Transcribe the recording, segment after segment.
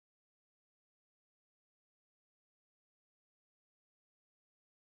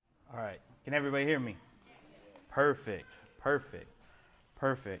All right. Can everybody hear me? Perfect.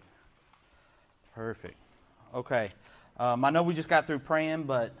 Okay. I know we just got through praying,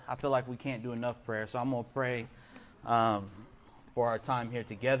 but I feel like we can't do enough prayer. So I'm going to pray for our time here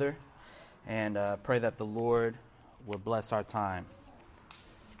together and pray that the Lord would bless our time.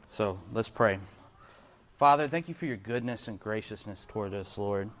 So let's pray. Father, thank you for your goodness and graciousness toward us,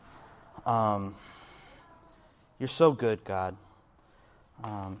 Lord. You're so good, God.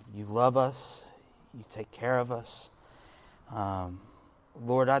 You love us. You take care of us.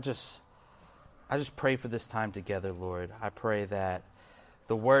 Lord, I just pray for this time together, Lord. I pray that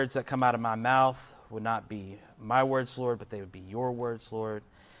the words that come out of my mouth would not be my words, Lord, but they would be your words, Lord.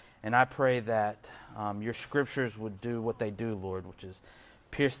 And I pray that your scriptures would do what they do, Lord, which is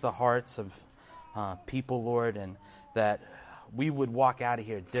pierce the hearts of people, Lord, and that we would walk out of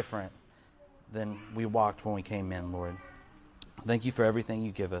here different than we walked when we came in, Lord. Thank you for everything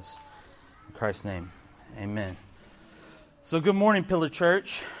you give us. In Christ's name, amen. So good morning, Pillar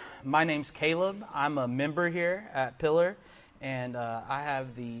Church. My name's Caleb. I'm a member here at Pillar, and I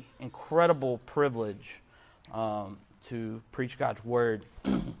have the incredible privilege to preach God's Word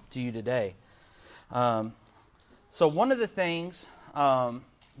to you today. So one of the things that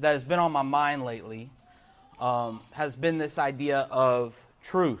has been on my mind lately has been this idea of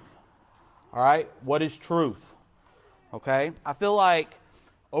truth. All right, what is truth? Okay, I feel like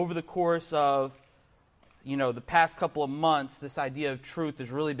over the course of, the past couple of months, this idea of truth has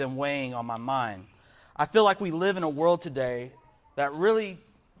really been weighing on my mind. I feel like we live in a world today that really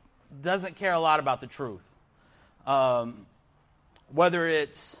doesn't care a lot about the truth. Whether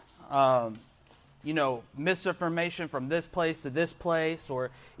it's, misinformation from this place to this place,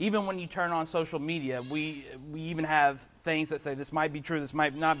 or even when you turn on social media, we even have things that say this might be true, this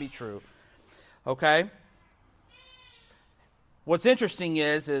might not be true. Okay? What's interesting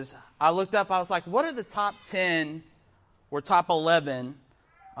is I looked up, I was like, what are the top 10 or top 11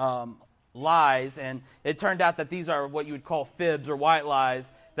 lies? And it turned out that these are what you would call fibs or white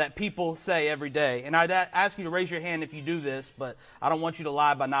lies that people say every day. And I'd ask you to raise your hand if you do this, but I don't want you to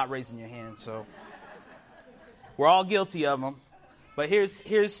lie by not raising your hand. So we're all guilty of them. But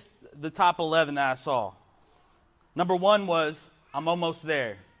here's the top 11 that I saw. Number 1 was, I'm almost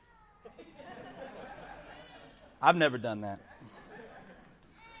there. I've never done that.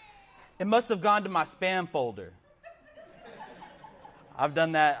 It must have gone to my spam folder. I've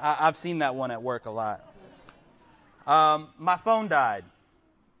done that. I've seen that one at work a lot. My phone died.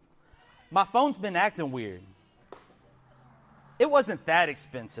 My phone's been acting weird. It wasn't that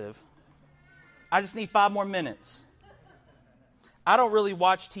expensive. I just need 5 more minutes. I don't really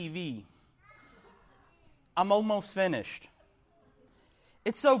watch TV. I'm almost finished.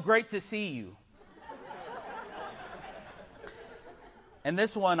 It's so great to see you. And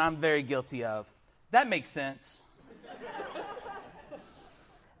this one I'm very guilty of. That makes sense.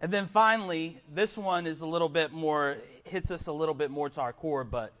 And then finally, this one is a little bit more, hits us a little bit more to our core,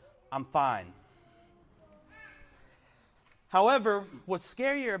 but I'm fine. However, what's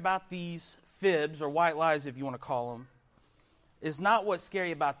scarier about these fibs, or white lies if you want to call them, is not what's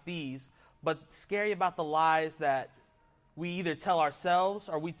scary about these, but scary about the lies that we either tell ourselves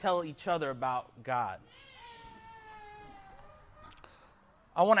or we tell each other about God.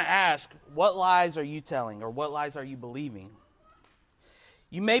 I want to ask, what lies are you telling, or what lies are you believing?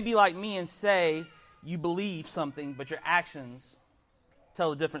 You may be like me and say you believe something, but your actions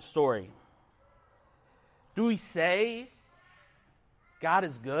tell a different story. Do we say God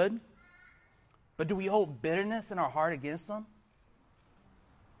is good, but do we hold bitterness in our heart against Him?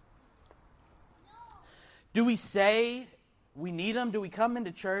 Do we say we need Him? Do we come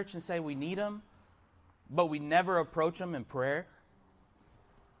into church and say we need Him, but we never approach Him in prayer?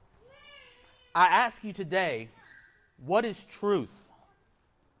 I ask you today, what is truth?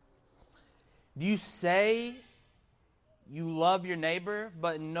 Do you say you love your neighbor,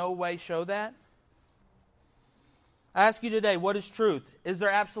 but in no way show that? I ask you today, what is truth? Is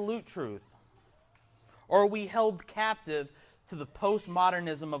there absolute truth? Or are we held captive to the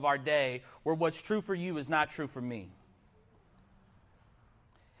postmodernism of our day, where what's true for you is not true for me?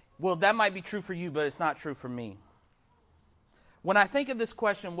 Well, that might be true for you, but it's not true for me. When I think of this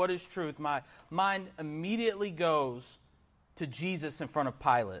question, what is truth, my mind immediately goes to Jesus in front of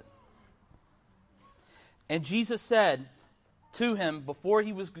Pilate. And Jesus said to him before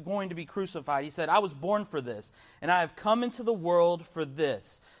he was going to be crucified, he said, I was born for this, and I have come into the world for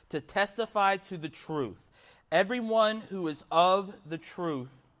this, to testify to the truth. Everyone who is of the truth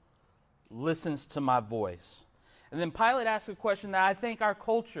listens to my voice. And then Pilate asked a question that I think our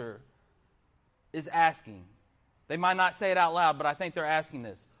culture is asking. They might not say it out loud, but I think they're asking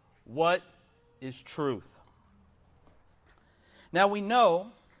this. What is truth? Now we know,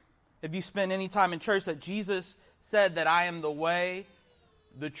 if you spend any time in church, that Jesus said that I am the way,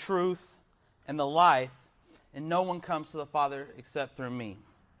 the truth, and the life, and no one comes to the Father except through me.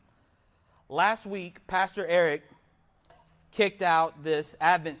 Last week, Pastor Eric kicked out this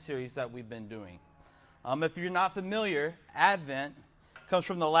Advent series that we've been doing. If you're not familiar, Advent comes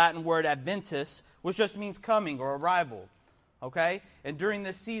from the Latin word adventus, which just means coming or arrival. Okay? And during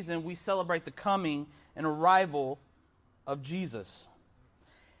this season, we celebrate the coming and arrival of Jesus.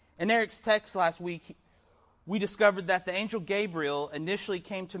 In Eric's text last week, we discovered that the angel Gabriel initially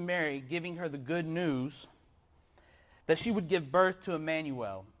came to Mary, giving her the good news that she would give birth to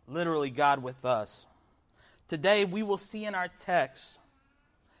Emmanuel, literally God with us. Today, we will see in our text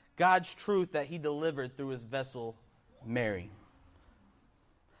God's truth that he delivered through his vessel, Mary.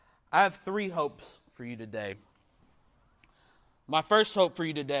 I have 3 hopes for you today. My first hope for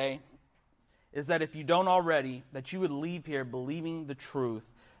you today is that if you don't already, that you would leave here believing the truth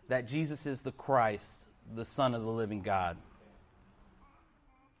that Jesus is the Christ, the Son of the living God.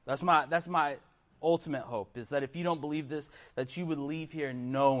 That's my ultimate hope, is that if you don't believe this, that you would leave here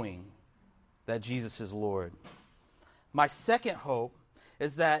knowing that Jesus is Lord. My second hope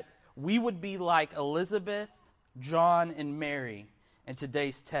is that we would be like Elizabeth, John, and Mary in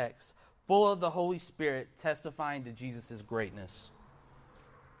today's text, full of the Holy Spirit, testifying to Jesus' greatness.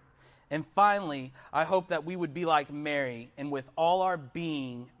 And finally, I hope that we would be like Mary, and with all our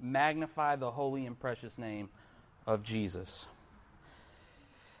being, magnify the holy and precious name of Jesus.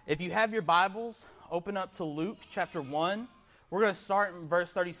 If you have your Bibles, open up to Luke chapter 1. We're going to start in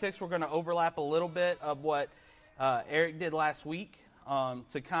verse 36. We're going to overlap a little bit of what Eric did last week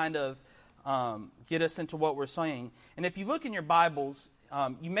to kind of get us into what we're saying. And if you look in your Bibles,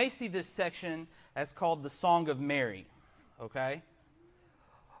 you may see this section as called the Song of Mary, okay?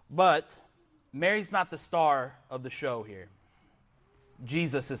 But Mary's not the star of the show here.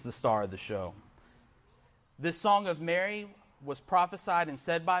 Jesus is the star of the show. This Song of Mary was prophesied and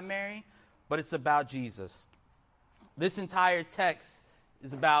said by Mary, but it's about Jesus. This entire text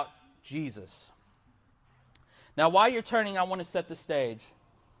is about Jesus. Now, while you're turning, I want to set the stage.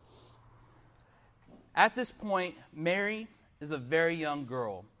 At this point, Mary is a very young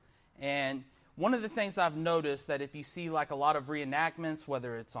girl. And one of the things I've noticed that if you see like a lot of reenactments,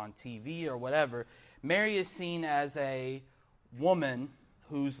 whether it's on TV or whatever, Mary is seen as a woman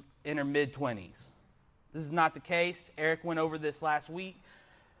who's in her mid-20s. This is not the case. Eric went over this last week.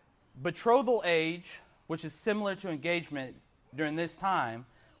 Betrothal age, which is similar to engagement during this time,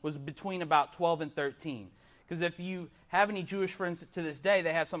 was between about 12 and 13. Because if you have any Jewish friends to this day,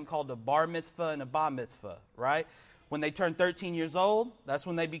 they have something called a bar mitzvah and a bat mitzvah, right? When they turn 13 years old, that's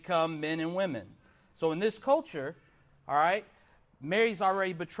when they become men and women. So in this culture, all right, Mary's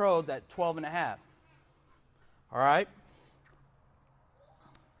already betrothed at 12 and a half. All right?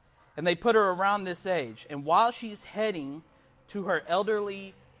 And they put her around this age. And while she's heading to her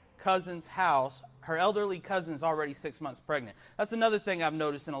elderly cousin's house, her elderly cousin's already 6 months pregnant. That's another thing I've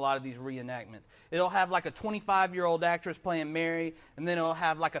noticed in a lot of these reenactments. It'll have like a 25-year-old actress playing Mary, and then it'll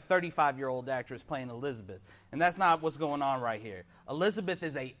have like a 35-year-old actress playing Elizabeth. And that's not what's going on right here. Elizabeth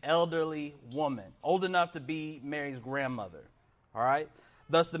is an elderly woman, old enough to be Mary's grandmother. All right?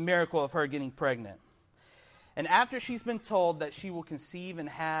 Thus the miracle of her getting pregnant. And after she's been told that she will conceive and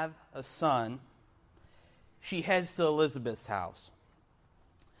have a son, she heads to Elizabeth's house.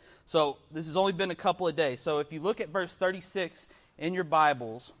 So this has only been a couple of days. So if you look at verse 36 in your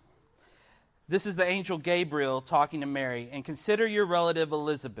Bibles, this is the angel Gabriel talking to Mary. And consider your relative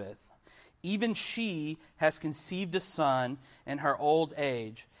Elizabeth. Even she has conceived a son in her old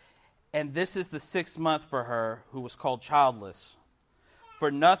age. And this is the 6th month for her, who was called childless. For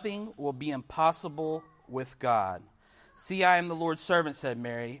nothing will be impossible with God. See, I am the Lord's servant, said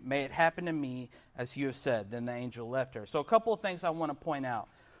Mary. May it happen to me as you have said. Then the angel left her. So a couple of things I want to point out.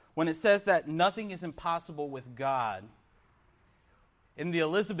 When it says that nothing is impossible with God, in the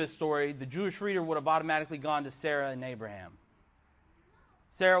Elizabeth story, the Jewish reader would have automatically gone to Sarah and Abraham.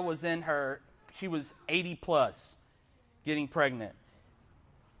 Sarah was she was 80 plus, getting pregnant.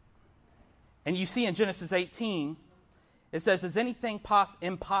 And you see in Genesis 18, it says, is anything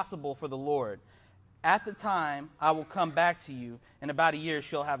impossible for the Lord? At the time, I will come back to you. In about a year,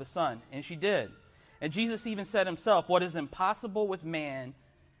 she'll have a son. And she did. And Jesus even said himself, what is impossible with man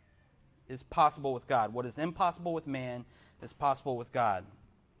is possible with God. What is impossible with man is possible with God.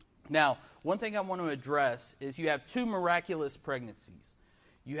 Now, one thing I want to address is you have 2 miraculous pregnancies.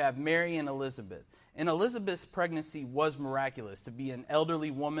 You have Mary and Elizabeth. And Elizabeth's pregnancy was miraculous. To be an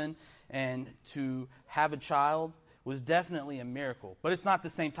elderly woman and to have a child was definitely a miracle, but it's not the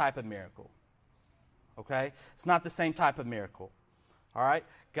same type of miracle. Okay? It's not the same type of miracle. All right?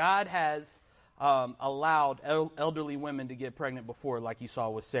 God has allowed elderly women to get pregnant before, like you saw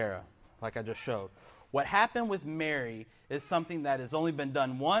with Sarah, like I just showed. What happened with Mary is something that has only been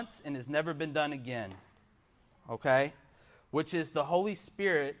done once and has never been done again. Okay? Which is the Holy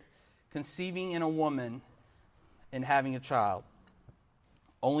Spirit conceiving in a woman and having a child.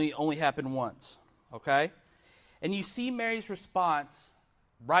 Only happened once. Okay? And you see Mary's response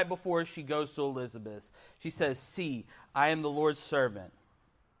right before she goes to Elizabeth. She says, "See, I am the Lord's servant,"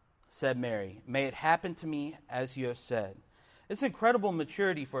 said Mary. "May it happen to me as you have said." It's incredible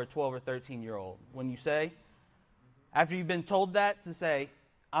maturity for a 12 or 13-year-old. When you say, after you've been told that, to say,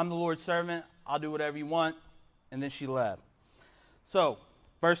 "I'm the Lord's servant, I'll do whatever you want," and then she left. So,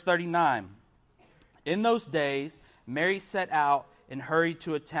 verse 39. In those days, Mary set out and hurried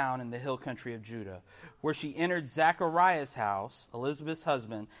to a town in the hill country of Judah, where she entered Zachariah's house, Elizabeth's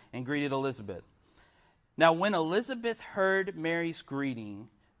husband, and greeted Elizabeth. Now, when Elizabeth heard Mary's greeting,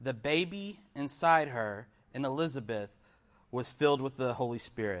 the baby inside her, and Elizabeth, was filled with the Holy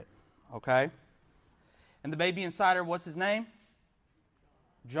Spirit. Okay? And the baby inside her, what's his name?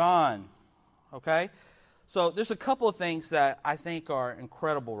 John. Okay? So there's a couple of things that I think are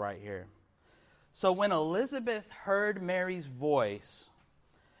incredible right here. So when Elizabeth heard Mary's voice,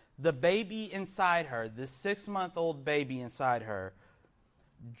 the baby inside her, this 6-month-old baby inside her,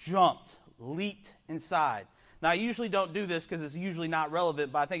 jumped, leaped inside. Now, I usually don't do this because it's usually not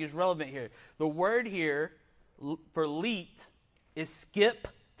relevant, but I think it's relevant here. The word here for leaped is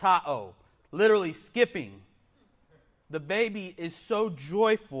skip-tao, literally skipping. The baby is so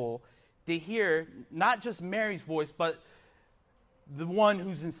joyful to hear not just Mary's voice, but the one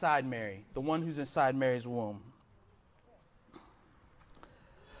who's inside Mary, the one who's inside Mary's womb.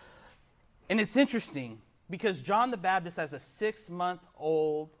 And it's interesting because John the Baptist, as a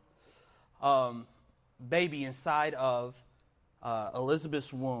 6-month-old baby inside of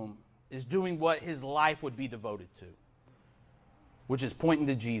Elizabeth's womb, is doing what his life would be devoted to, which is pointing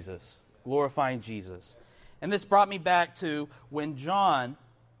to Jesus, glorifying Jesus. And this brought me back to when John,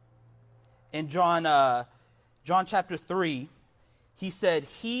 in John chapter 3, he said,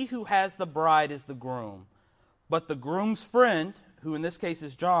 "He who has the bride is the groom, but the groom's friend," who in this case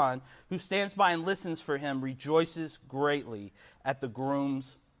is John, "who stands by and listens for him, rejoices greatly at the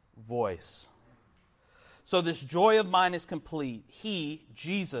groom's voice. So this joy of mine is complete. He,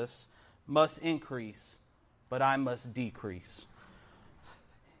 Jesus, must increase, but I must decrease."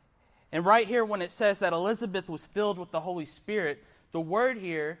 And right here, when it says that Elizabeth was filled with the Holy Spirit, the word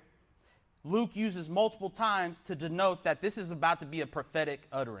here, Luke uses multiple times to denote that this is about to be a prophetic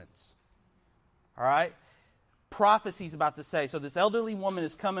utterance. All right? Prophecy's about to say. So this elderly woman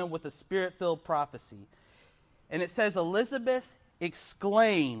is coming with a spirit-filled prophecy. And it says, Elizabeth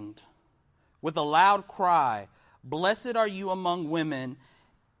exclaimed with a loud cry, "Blessed are you among women,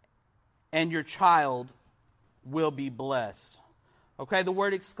 and your child will be blessed." Okay, the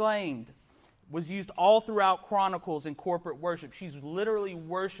word exclaimed was used all throughout Chronicles and corporate worship. She's literally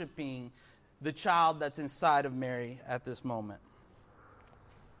worshiping the child that's inside of Mary at this moment.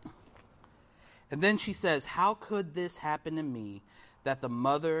 And then she says, "How could this happen to me, that the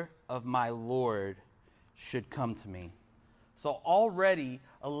mother of my Lord should come to me?" So already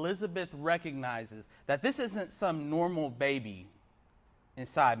Elizabeth recognizes that this isn't some normal baby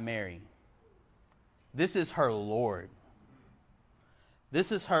inside Mary. This is her Lord.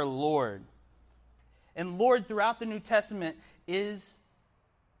 This is her Lord. And Lord throughout the New Testament is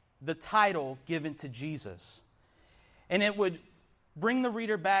the title given to Jesus. And it would bring the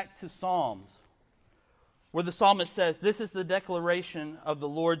reader back to Psalms, where the psalmist says, "This is the declaration of the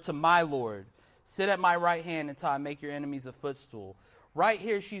Lord to my Lord. Sit at my right hand until I make your enemies a footstool." Right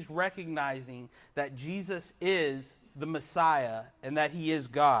here, she's recognizing that Jesus is the Messiah and that he is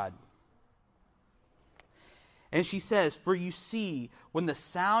God. And she says, "For you see, when the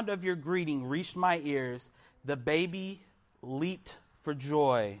sound of your greeting reached my ears, the baby leaped for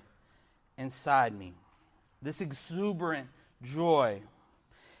joy inside me." This exuberant joy.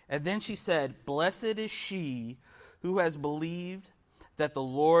 And then she said, "Blessed is she who has believed that the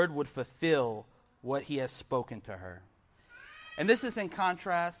Lord would fulfill what he has spoken to her." And this is in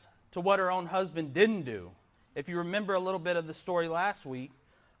contrast to what her own husband didn't do. If you remember a little bit of the story last week,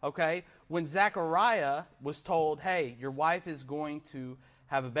 okay, when Zachariah was told, "Hey, your wife is going to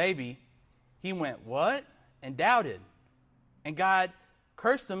have a baby," he went, "What?" and doubted. And God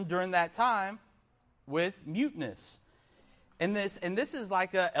cursed him during that time with muteness. And this is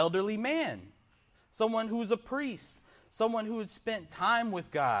like an elderly man, someone who's a priest, someone who had spent time with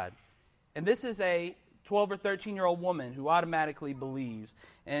God. And this is a 12 or 13-year-old woman who automatically believes,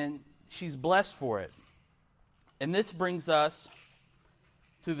 and she's blessed for it. And this brings us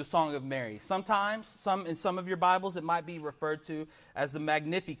to the Song of Mary. Sometimes, in some of your Bibles, it might be referred to as the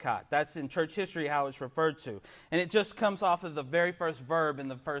Magnificat. That's in church history how it's referred to. And it just comes off of the very first verb in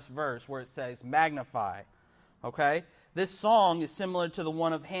the first verse where it says magnify. Okay? This song is similar to the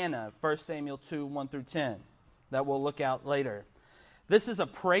one of Hannah, 1 Samuel 2, 1 through 10, that we'll look at later. This is a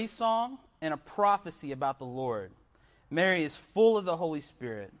praise song and a prophecy about the Lord. Mary is full of the Holy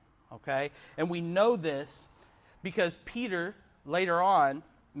Spirit. Okay? And we know this because Peter, later on,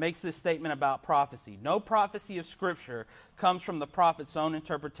 makes this statement about prophecy. No prophecy of Scripture comes from the prophet's own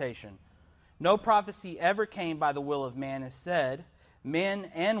interpretation. No prophecy ever came by the will of man as said. Men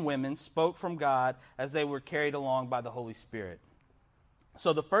and women spoke from God as they were carried along by the Holy Spirit.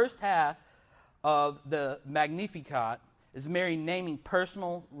 So the first half of the Magnificat is Mary naming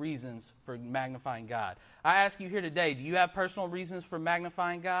personal reasons for magnifying God. I ask you here today, do you have personal reasons for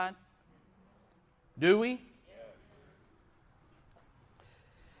magnifying God? Do we?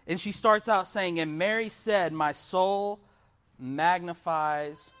 And she starts out saying, and Mary said, my soul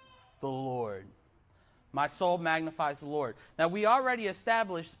magnifies the Lord. My soul magnifies the Lord. Now, we already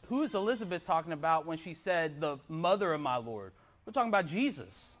established who is Elizabeth talking about when she said the mother of my Lord. We're talking about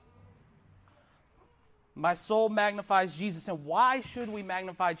Jesus. My soul magnifies Jesus. And why should we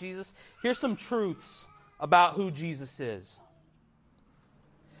magnify Jesus? Here's some truths about who Jesus is.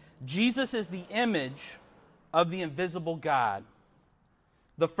 Jesus is the image of the invisible God,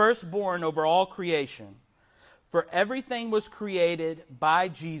 the firstborn over all creation. For everything was created by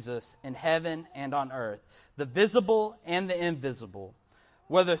Jesus in heaven and on earth, the visible and the invisible.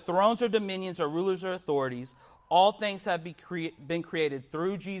 Whether thrones or dominions or rulers or authorities, all things have been created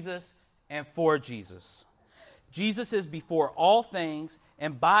through Jesus and for Jesus. Jesus is before all things,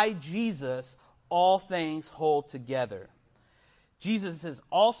 and by Jesus all things hold together. Jesus is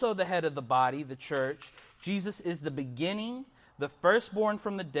also the head of the body, the church. Jesus is the beginning, the firstborn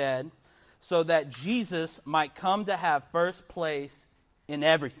from the dead, so that Jesus might come to have first place in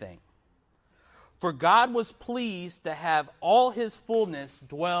everything. For God was pleased to have all his fullness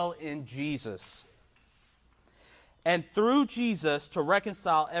dwell in Jesus, and through Jesus to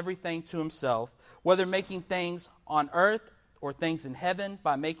reconcile everything to himself, whether making things on earth or things in heaven,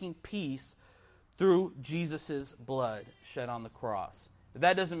 by making peace through Jesus' blood shed on the cross. If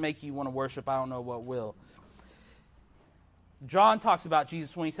that doesn't make you want to worship, I don't know what will. John talks about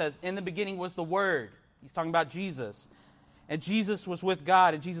Jesus when he says, in the beginning was the Word. He's talking about Jesus. And Jesus was with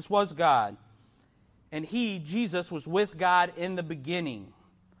God, and Jesus was God. And he, Jesus, was with God in the beginning.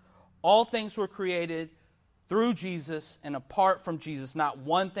 All things were created through Jesus, and apart from Jesus, not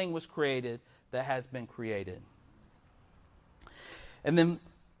one thing was created that has been created. And then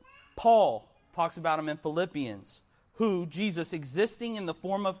Paul talks about him in Philippians, who, Jesus, existing in the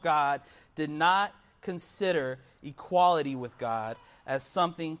form of God, did not consider equality with God as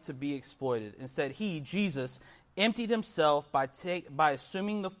something to be exploited. Instead, he, Jesus, emptied himself by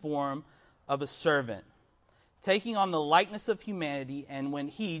assuming the form of a servant, taking on the likeness of humanity. And when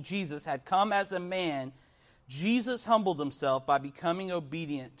he, Jesus, had come as a man, Jesus humbled himself by becoming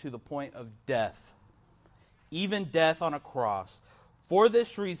obedient to the point of death, even death on a cross. For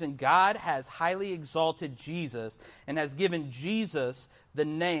this reason, God has highly exalted Jesus and has given Jesus the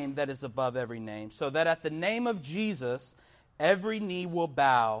name that is above every name, so that at the name of Jesus, every knee will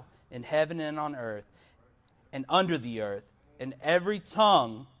bow in heaven and on earth and under the earth, and every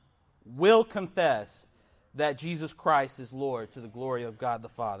tongue will confess that Jesus Christ is Lord, to the glory of God the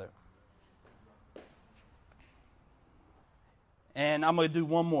Father. And I'm going to do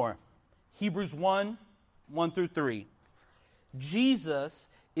one more. Hebrews 1, 1 through 3. Jesus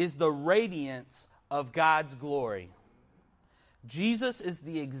is the radiance of God's glory. Jesus is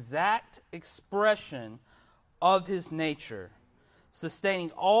the exact expression of his nature,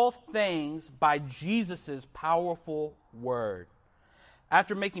 sustaining all things by Jesus' powerful word.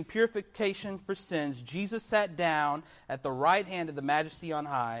 After making purification for sins, Jesus sat down at the right hand of the Majesty on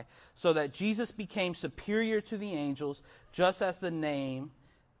high, so that Jesus became superior to the angels, just as the name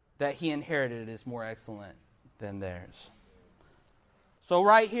that he inherited is more excellent than theirs. So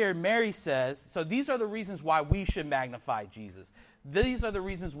right here, Mary says, so these are the reasons why we should magnify Jesus. These are the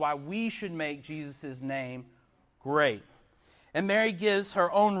reasons why we should make Jesus' name great. And Mary gives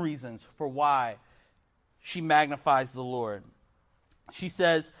her own reasons for why she magnifies the Lord. She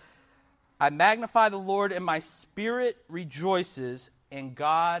says, I magnify the Lord, and my spirit rejoices in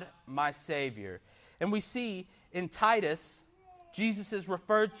God my Savior. And we see in Titus, Jesus is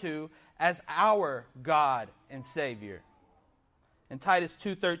referred to as our God and Savior. In Titus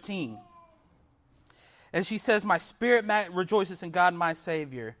 2:13. And she says, my spirit rejoices in God my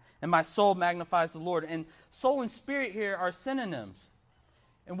Savior, and my soul magnifies the Lord. And soul and spirit here are synonyms.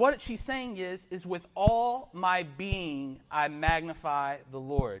 And what she's saying is with all my being, I magnify the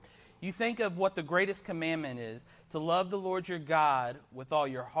Lord. You think of what the greatest commandment is, to love the Lord your God with all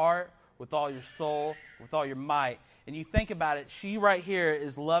your heart, with all your soul, with all your might. And you think about it, she right here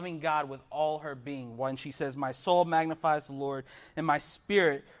is loving God with all her being. When she says, my soul magnifies the Lord, and my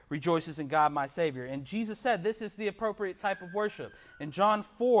spirit rejoices in God my Savior. And Jesus said this is the appropriate type of worship. In John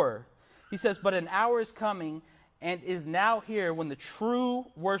 4, he says, but an hour is coming and is now here when the true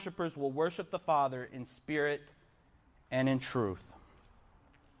worshipers will worship the Father in spirit and in truth.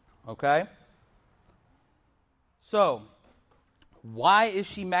 Okay? So, why is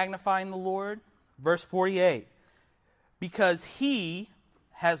she magnifying the Lord? Verse 48. Because he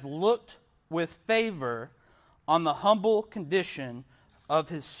has looked with favor on the humble condition of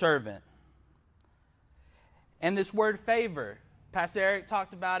his servant. And this word favor, Pastor Eric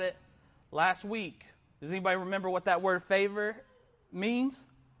talked about it last week. Does anybody remember what that word favor means?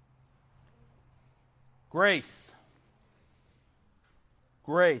 Grace.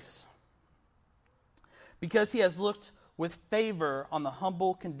 Grace. Because he has looked with favor on the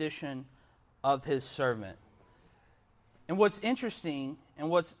humble condition of his servant. And what's interesting and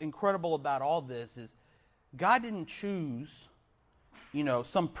what's incredible about all this is God didn't choose,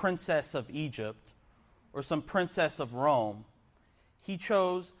 some princess of Egypt or some princess of Rome. He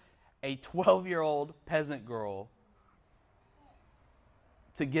chose a 12-year-old peasant girl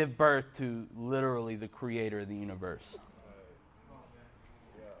to give birth to literally the creator of the universe.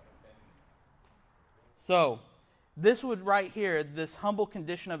 So, this would right here, this humble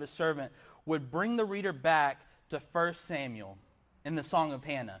condition of his servant, would bring the reader back to 1 Samuel in the Song of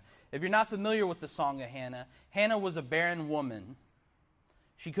Hannah. If you're not familiar with the Song of Hannah, Hannah was a barren woman.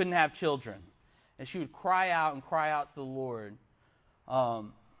 She couldn't have children. And she would cry out to the Lord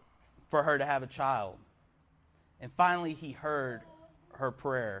for her to have a child. And finally, he heard her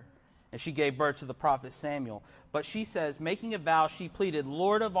prayer, and she gave birth to the prophet Samuel. But she says, making a vow, she pleaded,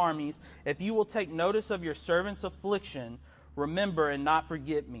 Lord of armies, if you will take notice of your servant's affliction, remember and not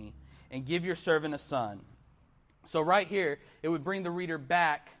forget me, and give your servant a son. So right here, it would bring the reader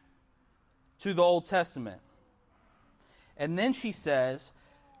back to the Old Testament. And then she says,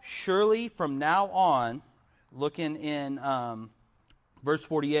 surely from now on, looking in verse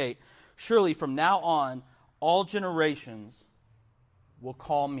 48, surely from now on, all generations will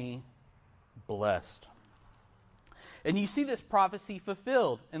call me blessed. And you see this prophecy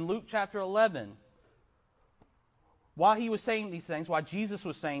fulfilled in Luke chapter 11. While he was saying these things, while Jesus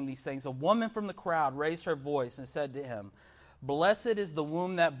was saying these things, a woman from the crowd raised her voice and said to him, blessed is the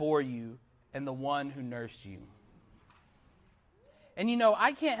womb that bore you and the one who nursed you. And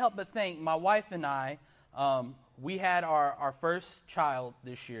I can't help but think, my wife and I, we had our first child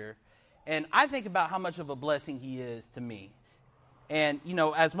this year, and I think about how much of a blessing he is to me. And,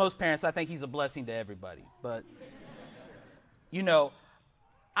 as most parents, I think he's a blessing to everybody. But,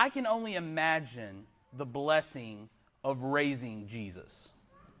 I can only imagine the blessing of raising Jesus.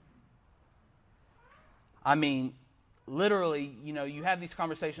 I mean, literally, you have these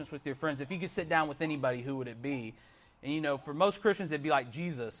conversations with your friends. If you could sit down with anybody, who would it be? And, for most Christians, it'd be like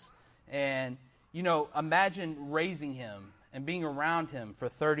Jesus. And, imagine raising him and being around him for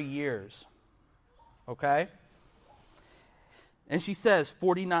 30 years. Okay? And she says,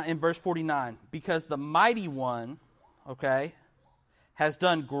 in verse 49, because the mighty one, has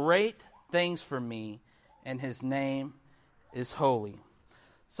done great things for me, and his name is holy.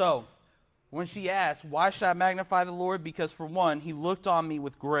 So, when she asked, why should I magnify the Lord? Because for one, he looked on me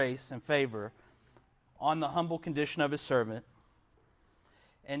with grace and favor on the humble condition of his servant.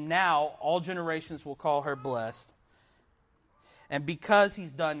 And now all generations will call her blessed. And because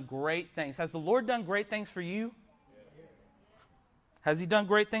he's done great things. Has the Lord done great things for you? Has he done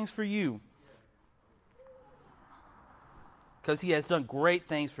great things for you? Because he has done great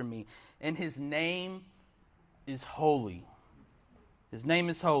things for me. And his name is holy. His name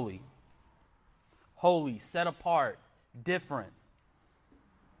is holy. Holy, set apart, different.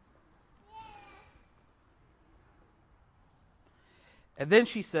 And then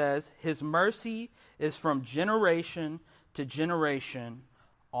she says, his mercy is from generation to generation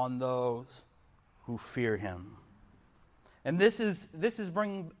on those who fear him. And this is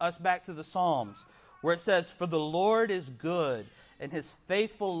bringing us back to the Psalms, where it says, for the Lord is good, and his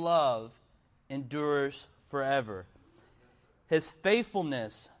faithful love endures forever. His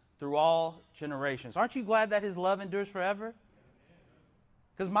faithfulness through all generations. Aren't you glad that his love endures forever?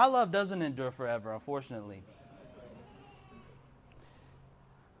 Because my love doesn't endure forever, unfortunately.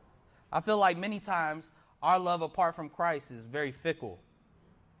 I feel like many times our love apart from Christ is very fickle.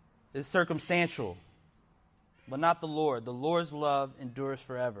 It's circumstantial, but not the Lord. The Lord's love endures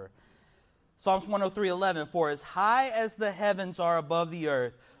forever. Psalms 103:11, for as high as the heavens are above the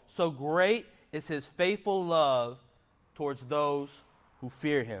earth, so great is his faithful love towards those who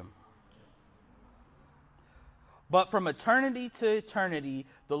fear him. But from eternity to eternity,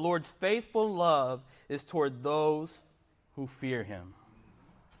 the Lord's faithful love is toward those who fear him.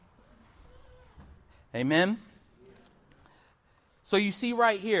 Amen? So you see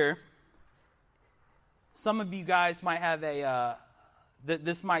right here, some of you guys might have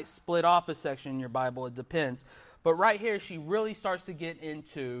this might split off a section in your Bible, it depends. But right here, she really starts to get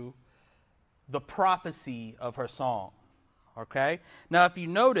into the prophecy of her song. Okay? Now, if you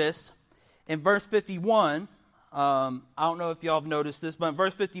notice, in verse 51, I don't know if y'all have noticed this, but in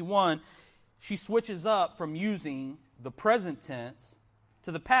verse 51, she switches up from using the present tense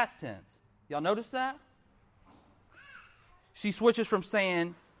to the past tense. Y'all notice that? She switches from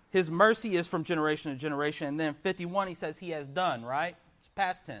saying, his mercy is from generation to generation, and then 51, he says he has done, right? It's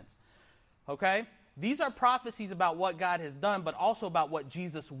past tense. Okay? These are prophecies about what God has done, but also about what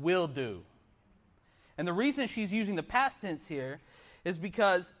Jesus will do. And the reason she's using the past tense here is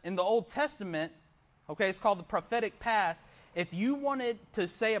because in the Old Testament, okay, it's called the prophetic past. If you wanted to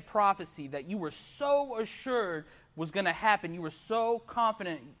say a prophecy that you were so assured was going to happen, you were so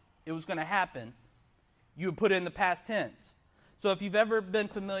confident it was going to happen, you would put it in the past tense. So if you've ever been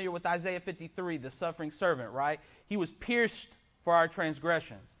familiar with Isaiah 53, the suffering servant, right? He was pierced for our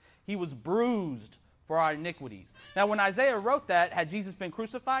transgressions. He was bruised for our iniquities. Now, when Isaiah wrote that, had Jesus been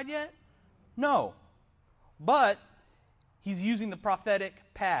crucified yet? No. But he's using the prophetic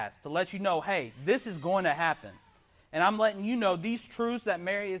past to let you know, hey, this is going to happen. And I'm letting you know these truths that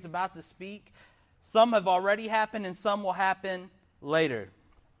Mary is about to speak, some have already happened and some will happen later.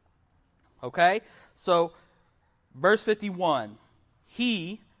 Okay? So, verse 51,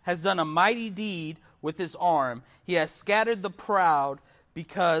 he has done a mighty deed with his arm. He has scattered the proud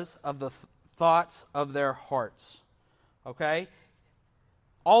because of the thoughts of their hearts. Okay?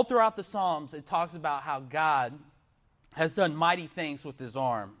 All throughout the Psalms, it talks about how God has done mighty things with his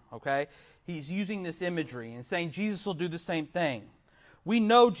arm. Okay? He's using this imagery and saying Jesus will do the same thing. We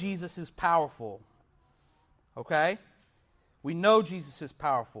know Jesus is powerful. Okay? We know Jesus is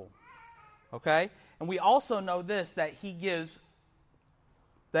powerful. Okay? And we also know this, that he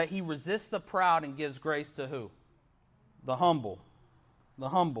resists the proud and gives grace to who? The humble. The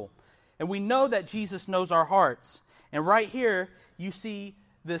humble. And we know that Jesus knows our hearts. And right here, you see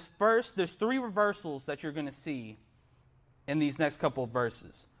there's three reversals that you're going to see in these next couple of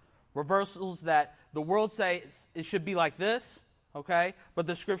verses. Reversals that the world says it should be like this, okay? But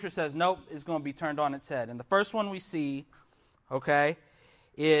the scripture says, nope, it's going to be turned on its head. And the first one we see, okay,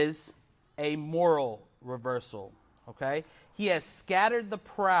 is a moral reversal, okay? He has scattered the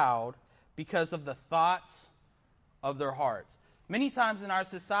proud because of the thoughts of their hearts. Many times in our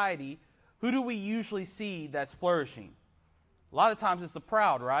society, who do we usually see that's flourishing? A lot of times it's the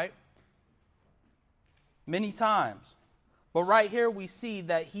proud, right? Many times. But right here we see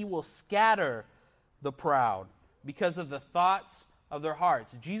that he will scatter the proud because of the thoughts of their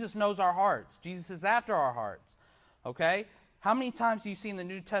hearts. Jesus knows our hearts. Jesus is after our hearts. Okay? How many times do you see in the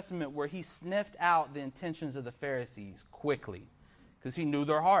New Testament where he sniffed out the intentions of the Pharisees quickly? Because he knew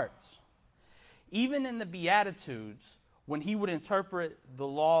their hearts. Even in the Beatitudes, when he would interpret the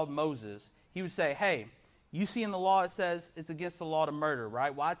law of Moses, he would say, hey, you see in the law it says it's against the law to murder,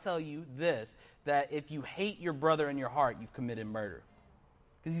 right? Well, I tell you this, that if you hate your brother in your heart, you've committed murder.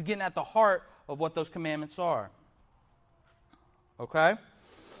 Because he's getting at the heart of what those commandments are. Okay?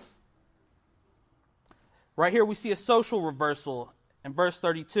 Right here we see a social reversal in verse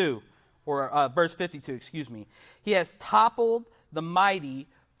 32, or verse 52, excuse me. He has toppled the mighty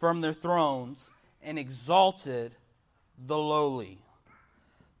from their thrones and exalted the lowly.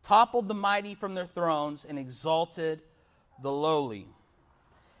 Toppled the mighty from their thrones and exalted the lowly.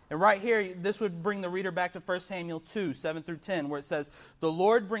 And right here, this would bring the reader back to 1 Samuel 2, 7 through 10, where it says, the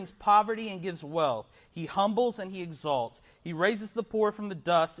Lord brings poverty and gives wealth. He humbles and he exalts. He raises the poor from the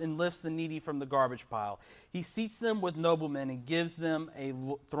dust and lifts the needy from the garbage pile. He seats them with noblemen and gives them a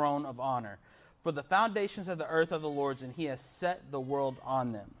throne of honor. For the foundations of the earth are the Lord's, and he has set the world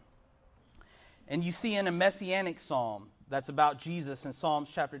on them. And you see in a messianic psalm that's about Jesus in Psalms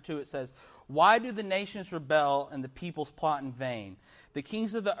chapter 2, it says, why do the nations rebel and the peoples plot in vain? The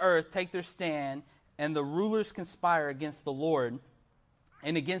kings of the earth take their stand, and the rulers conspire against the Lord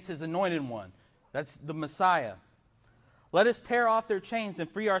and against his anointed one. That's the Messiah. Let us tear off their chains and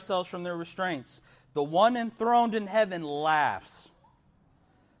free ourselves from their restraints. The one enthroned in heaven laughs.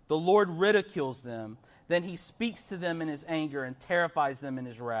 The Lord ridicules them. Then he speaks to them in his anger and terrifies them in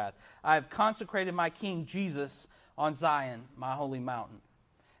his wrath. I have consecrated my King Jesus on Zion, my holy mountain.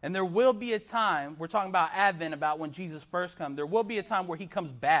 And there will be a time, we're talking about Advent, about when Jesus first comes. There will be a time where he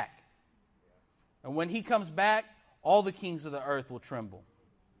comes back. And when he comes back, all the kings of the earth will tremble.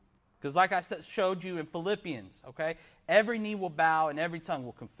 Because like I showed you in Philippians, okay, every knee will bow and every tongue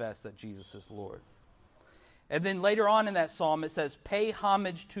will confess that Jesus is Lord. And then later on in that psalm, it says, pay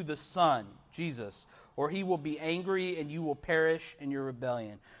homage to the Son, Jesus, or he will be angry and you will perish in your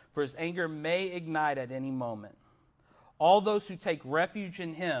rebellion. For his anger may ignite at any moment. All those who take refuge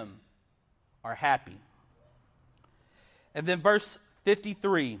in him are happy. And then verse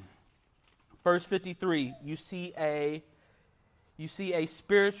 53, you see a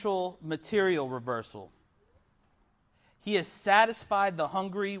spiritual material reversal. He has satisfied the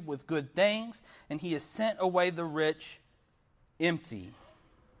hungry with good things, and he has sent away the rich empty.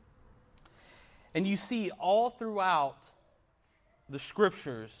 And you see all throughout the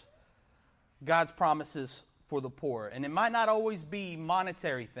scriptures God's promises for the poor. And it might not always be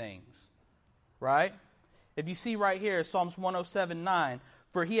monetary things, right? If you see right here, Psalms 107:9,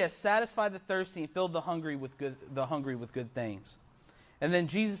 for he has satisfied the thirsty and filled the hungry with good things. And then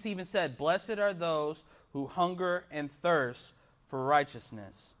Jesus even said, blessed are those who hunger and thirst for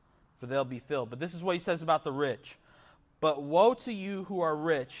righteousness, for they'll be filled. But this is what he says about the rich. But woe to you who are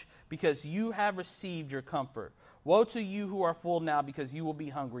rich, because you have received your comfort. Woe to you who are full now, because you will be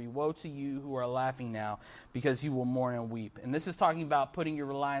hungry. Woe to you who are laughing now, because you will mourn and weep. And this is talking about putting your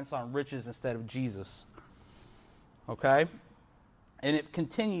reliance on riches instead of Jesus. Okay? And it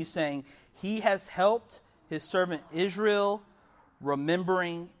continues saying, he has helped his servant Israel,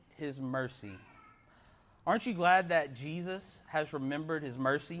 remembering his mercy. Aren't you glad that Jesus has remembered his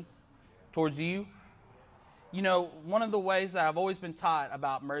mercy towards you? You know, one of the ways that I've always been taught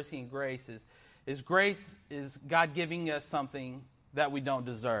about mercy and grace is grace is God giving us something that we don't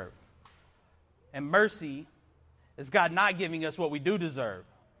deserve. And mercy is God not giving us what we do deserve.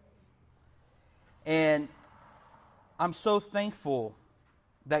 And I'm so thankful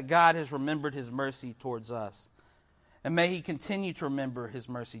that God has remembered his mercy towards us. And may he continue to remember his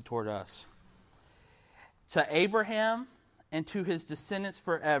mercy toward us. To Abraham and to his descendants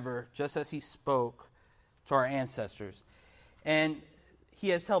forever, just as he spoke to our ancestors. And he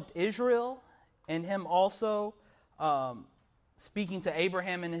has helped Israel and him also speaking to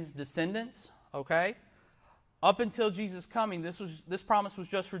Abraham and his descendants, okay? Up until Jesus' coming, this promise was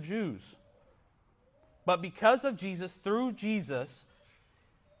just for Jews. But because of Jesus, through Jesus,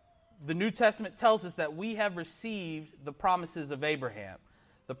 the New Testament tells us that we have received the promises of Abraham.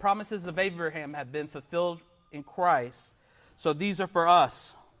 The promises of Abraham have been fulfilled in Christ. So these are for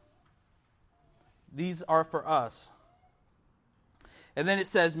us. These are for us. And then it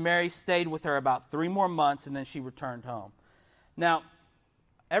says Mary stayed with her about 3 more months and then she returned home. Now,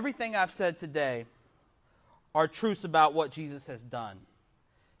 everything I've said today are truths about what Jesus has done.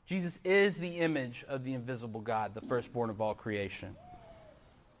 Jesus is the image of the invisible God, the firstborn of all creation.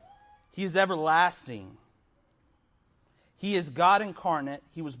 He is everlasting. He is God incarnate.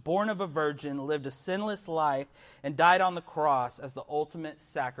 He was born of a virgin, lived a sinless life, and died on the cross as the ultimate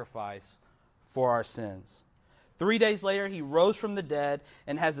sacrifice for our sins. 3 days later, he rose from the dead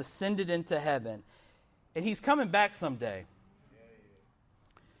and has ascended into heaven. And he's coming back someday.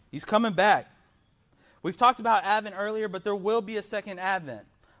 He's coming back. We've talked about Advent earlier, but there will be a second Advent.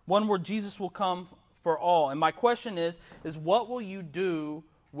 One where Jesus will come for all. And my question is what will you do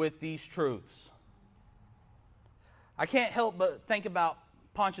with these truths? I can't help but think about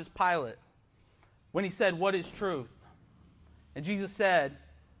Pontius Pilate when he said, what is truth? And Jesus said,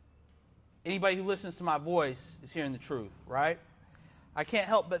 anybody who listens to my voice is hearing the truth, right? I can't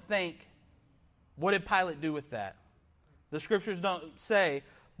help but think, what did Pilate do with that? The scriptures don't say,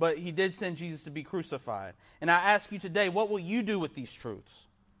 but he did send Jesus to be crucified. And I ask you today, what will you do with these truths?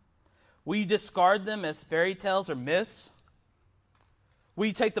 Will you discard them as fairy tales or myths? Will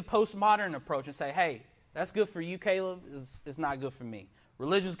you take the postmodern approach and say, hey, that's good for you, Caleb, it's not good for me.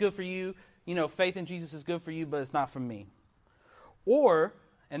 Religion's good for you, faith in Jesus is good for you, but it's not for me. Or,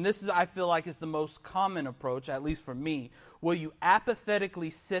 and this is, I feel like, is the most common approach, at least for me, will you apathetically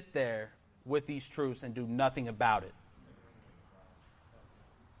sit there with these truths and do nothing about it?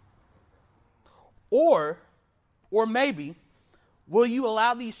 Or maybe, will you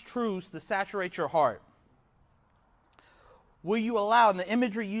allow these truths to saturate your heart? Will you allow, and the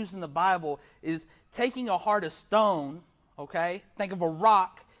imagery used in the Bible is taking a heart of stone, okay? Think of a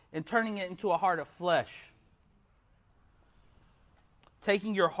rock and turning it into a heart of flesh.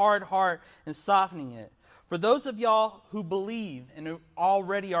 Taking your hard heart and softening it. For those of y'all who believe and who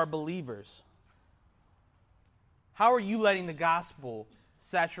already are believers, how are you letting the gospel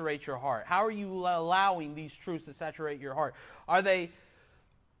saturate your heart? How are you allowing these truths to saturate your heart? Are they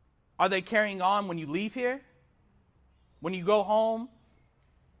carrying on when you leave here? When you go home?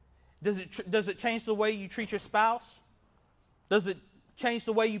 Does it change the way you treat your spouse? Does it change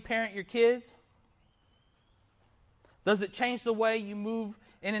the way you parent your kids? Does it change the way you move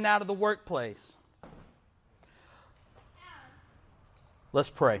in and out of the workplace? Let's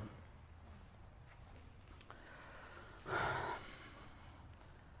pray.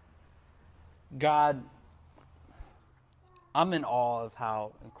 God, I'm in awe of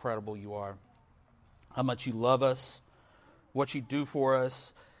how incredible you are, how much you love us, what you do for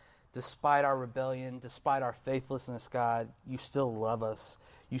us. Despite our rebellion, despite our faithlessness, God, you still love us.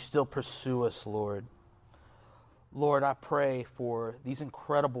 You still pursue us, Lord. Lord, I pray for these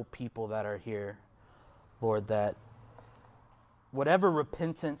incredible people that are here, Lord, that whatever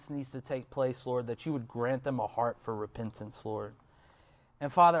repentance needs to take place, Lord, that you would grant them a heart for repentance, Lord. And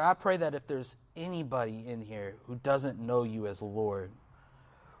Father, I pray that if there's anybody in here who doesn't know you as Lord,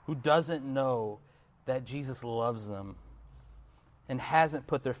 who doesn't know that Jesus loves them and hasn't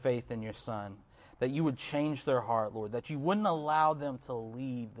put their faith in your Son, that you would change their heart, Lord, that you wouldn't allow them to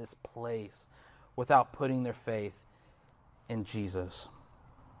leave this place without putting their faith in Jesus.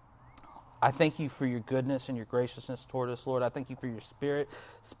 I thank you for your goodness and your graciousness toward us, Lord. I thank you for your Spirit.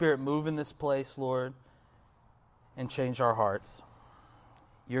 Spirit, move in this place, Lord, and change our hearts.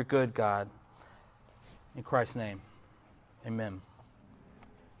 You're good, God. In Christ's name, amen.